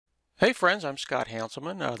Hey friends, I'm Scott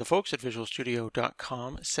Hanselman. The folks at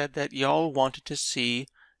VisualStudio.com said that y'all wanted to see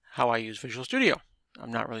how I use Visual Studio.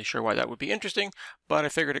 I'm not really sure why that would be interesting, but I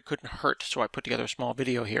figured it couldn't hurt, so I put together a small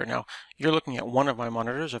video here. Now, you're looking at one of my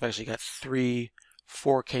monitors. I've actually got three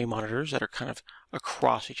 4K monitors that are kind of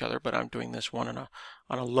across each other, but I'm doing this one on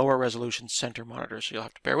a lower resolution center monitor, so you'll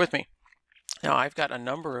have to bear with me. Now, I've got a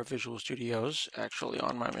number of Visual Studios actually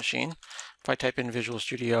on my machine. If I type in Visual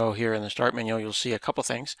Studio here in the Start menu, you'll see a couple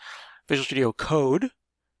things. Visual Studio Code,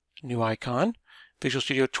 new icon. Visual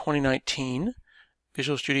Studio 2019.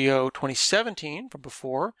 Visual Studio 2017 from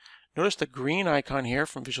before. Notice the green icon here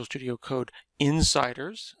from Visual Studio Code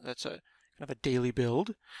Insiders. That's a kind of a daily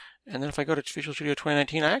build. And then if I go to Visual Studio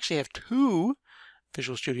 2019, I actually have two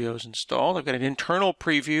Visual Studios installed. I've got an internal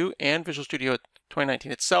preview and Visual Studio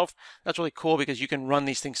 2019 itself. That's really cool because you can run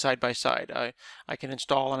these things side by side. I can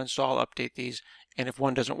install, uninstall, update these, and if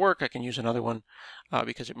one doesn't work, I can use another one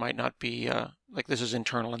because it might not be, like this is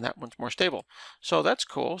internal and that one's more stable. So that's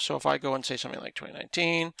cool. So if I go and say something like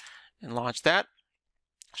 2019 and launch that,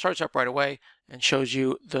 starts up right away and shows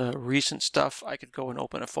you the recent stuff. I could go and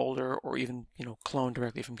open a folder or even, clone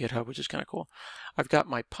directly from GitHub, which is kind of cool. I've got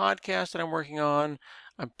my podcast that I'm working on.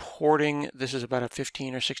 I'm porting. This is about a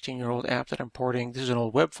 15 or 16-year-old app that I'm porting. This is an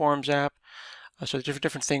old web forms app. So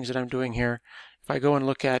different things that I'm doing here. If I go and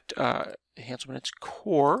look at Hanselman, it's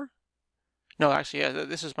core. No, actually, yeah,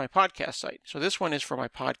 this is my podcast site. So this one is for my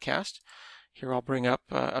podcast. Here I'll bring up,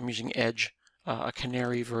 I'm using Edge, a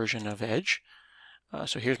Canary version of Edge.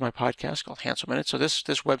 So here's my podcast called Hanselman. So this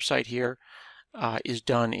website here is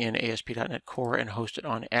done in ASP.NET Core and hosted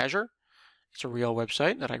on Azure. It's a real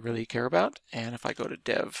website that I really care about. And if I go to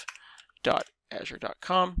dev.azure.com,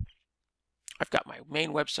 I've got my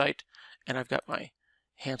main website and I've got my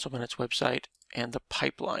Hanselman's website and the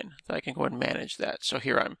pipeline that I can go and manage that. So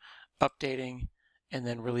here I'm updating and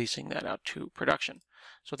then releasing that out to production.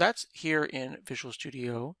 So that's here in Visual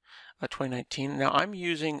Studio 2019. Now I'm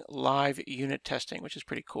using live unit testing, which is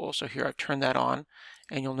pretty cool. So here I've turned that on,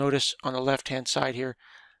 and you'll notice on the left-hand side here,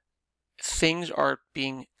 things are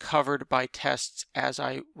being covered by tests as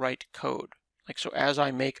I write code. Like, so as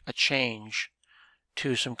I make a change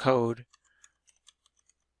to some code,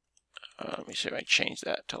 let me see if I change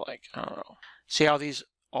that to, like, I don't know. See how these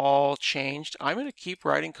all changed? I'm going to keep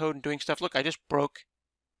writing code and doing stuff. Look, I just broke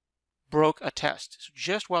a test. So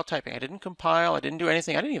just while typing, I didn't compile, I didn't do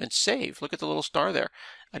anything, I didn't even save. Look at the little star there.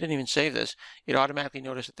 I didn't even save this. It automatically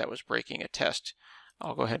noticed that was breaking a test.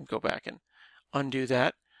 I'll go ahead and go back and undo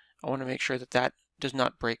that. I want to make sure that that does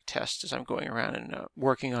not break tests as I'm going around and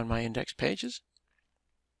working on my index pages.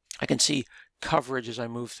 I can see coverage as I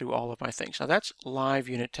move through all of my things. Now that's live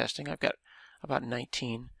unit testing. I've got about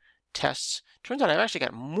 19 tests. Turns out I've actually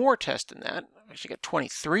got more tests than that. I've actually got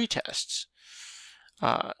 23 tests.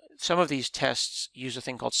 Some of these tests use a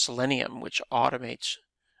thing called Selenium, which automates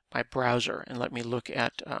my browser and let me look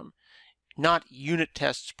at not unit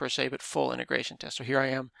tests per se, but full integration tests. So here I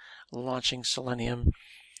am launching Selenium,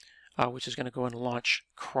 which is going to go and launch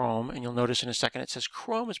Chrome. And you'll notice in a second it says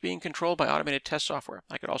Chrome is being controlled by automated test software.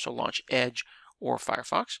 I could also launch Edge or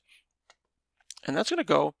Firefox. And that's going to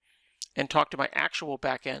go and talk to my actual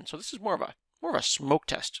backend. So this is more of a smoke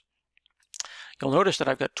test. You'll notice that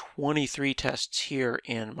I've got 23 tests here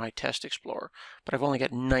in my Test Explorer, but I've only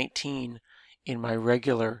got 19 in my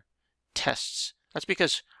regular tests. That's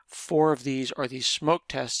because 4 of these are these smoke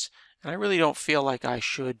tests, and I really don't feel like I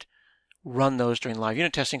should run those during live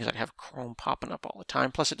unit testing because I'd have Chrome popping up all the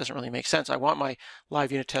time. Plus, it doesn't really make sense. I want my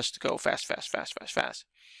live unit tests to go fast, fast, fast, fast, fast.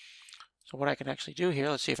 So what I can actually do here,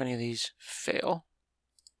 let's see if any of these fail.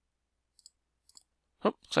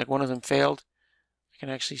 Oh, looks like one of them failed. I can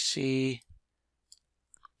actually see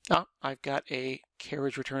I've got a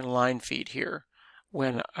carriage return line feed here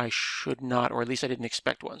when I should not, or at least I didn't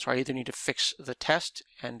expect one. So I either need to fix the test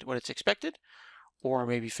and what it's expected, or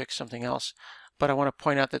maybe fix something else. But I want to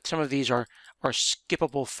point out that some of these are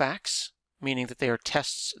skippable facts, meaning that they are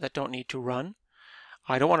tests that don't need to run.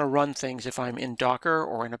 I don't want to run things if I'm in Docker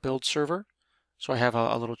or in a build server, so I have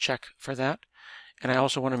a little check for that. And I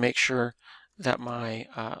also want to make sure that my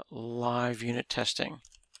live unit testing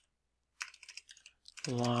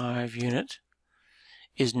live unit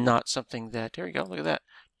is not something that, there you go, look at that.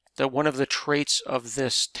 That one of the traits of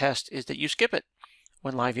this test is that you skip it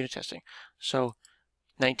when live unit testing. So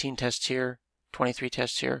 19 tests here, 23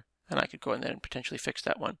 tests here, and I could go in there and potentially fix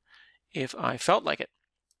that one if I felt like it.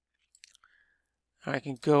 I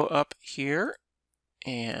can go up here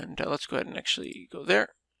and let's go ahead and actually go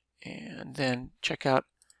there and then check out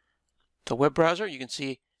the web browser. You can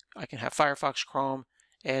see I can have Firefox, Chrome,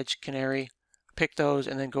 Edge, Canary, pick those,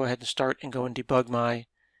 and then go ahead and start and go and debug my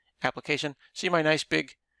application. See my nice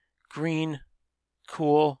big green,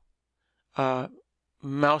 cool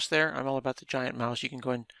mouse there? I'm all about the giant mouse. You can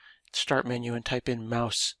go in Start menu and type in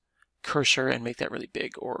mouse cursor and make that really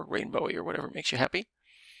big or rainbowy or whatever makes you happy.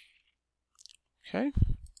 Okay.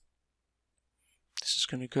 This is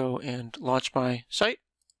going to go and launch my site.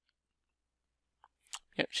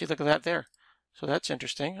 Yep, see, look at that there. So that's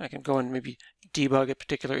interesting. I can go and maybe debug a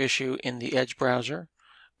particular issue in the Edge browser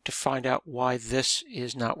to find out why this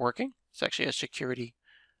is not working. It's actually a security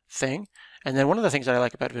thing. And then one of the things that I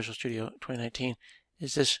like about Visual Studio 2019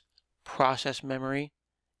 is this process memory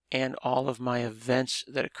and all of my events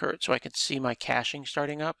that occurred. So I can see my caching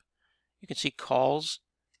starting up. You can see calls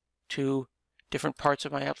to different parts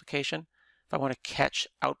of my application. If I want to catch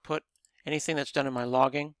output, anything that's done in my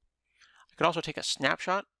logging, I could also take a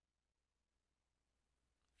snapshot,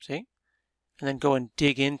 see, and then go and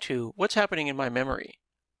dig into what's happening in my memory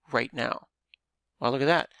right now. Well, look at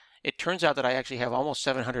that. It turns out that I actually have almost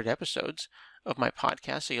 700 episodes of my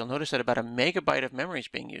podcast, so you'll notice that about 1 megabyte of memory is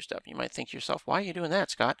being used up. You might think to yourself, why are you doing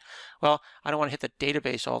that, Scott? Well, I don't want to hit the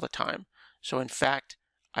database all the time. So in fact,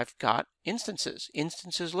 I've got instances,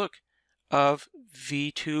 look, of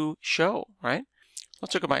V2 show, right?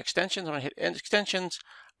 Let's look at my extensions. I'm going to hit extensions,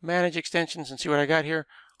 manage extensions, and see what I got here.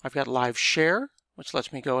 I've got live share, which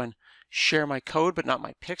lets me go and share my code, but not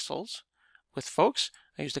my pixels with folks.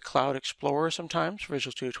 I use the Cloud Explorer sometimes for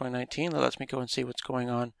Visual Studio 2019. That lets me go and see what's going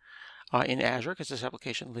on in Azure, because this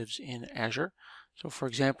application lives in Azure. So for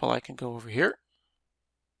example, I can go over here,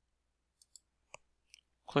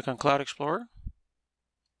 click on Cloud Explorer.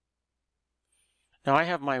 Now I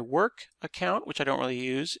have my work account, which I don't really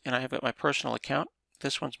use, and I have my personal account.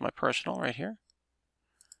 This one's my personal right here.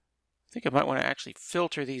 I think I might want to actually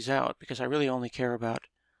filter these out because I really only care about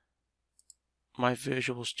my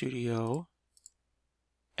Visual Studio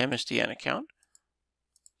MSDN account.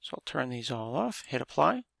 So I'll turn these all off, hit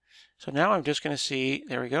apply. So now I'm just going to see,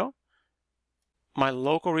 there we go, my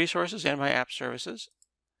local resources and my app services.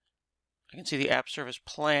 I can see the app service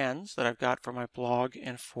plans that I've got for my blog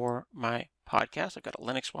and for my podcast. I've got a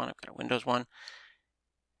Linux one, I've got a Windows one.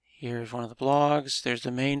 Here's one of the blogs. There's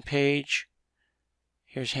the main page.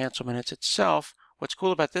 Here's Hansel Minutes itself. What's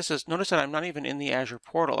cool about this is, notice that I'm not even in the Azure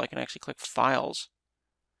Portal. I can actually click Files,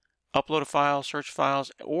 upload a file, search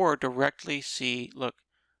files, or directly see, look,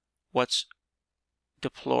 what's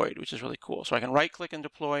deployed, which is really cool. So I can right-click and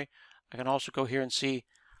deploy. I can also go here and see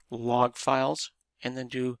log files and then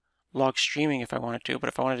do log streaming if I wanted to. But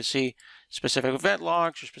if I wanted to see specific event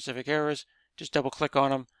logs or specific errors, just double-click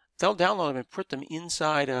on them. They'll download them and put them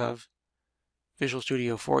inside of Visual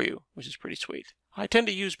Studio for you, which is pretty sweet. I tend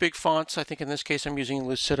to use big fonts. I think in this case I'm using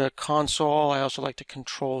Lucida Console. I also like to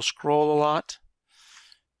control scroll a lot.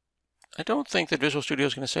 I don't think that Visual Studio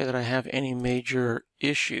is going to say that I have any major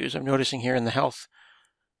issues. I'm noticing here in the health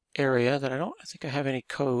area that I think I have any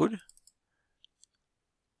code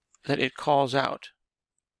that it calls out.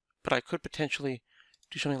 But I could potentially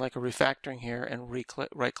do something like a refactoring here and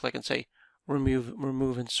right-click and say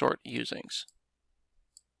remove and sort usings.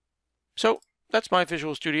 So that's my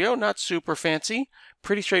Visual Studio. Not super fancy,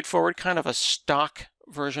 pretty straightforward, kind of a stock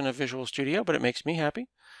version of Visual Studio, but it makes me happy.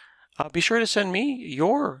 Be sure to send me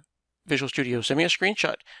your Visual Studio. Send me a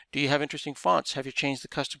screenshot. Do you have interesting fonts? Have you changed the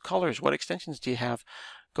custom colors? What extensions do you have?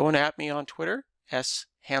 Go and at me on Twitter,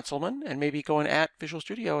 @Hanselman, and maybe go and at Visual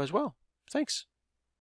Studio as well. Thanks.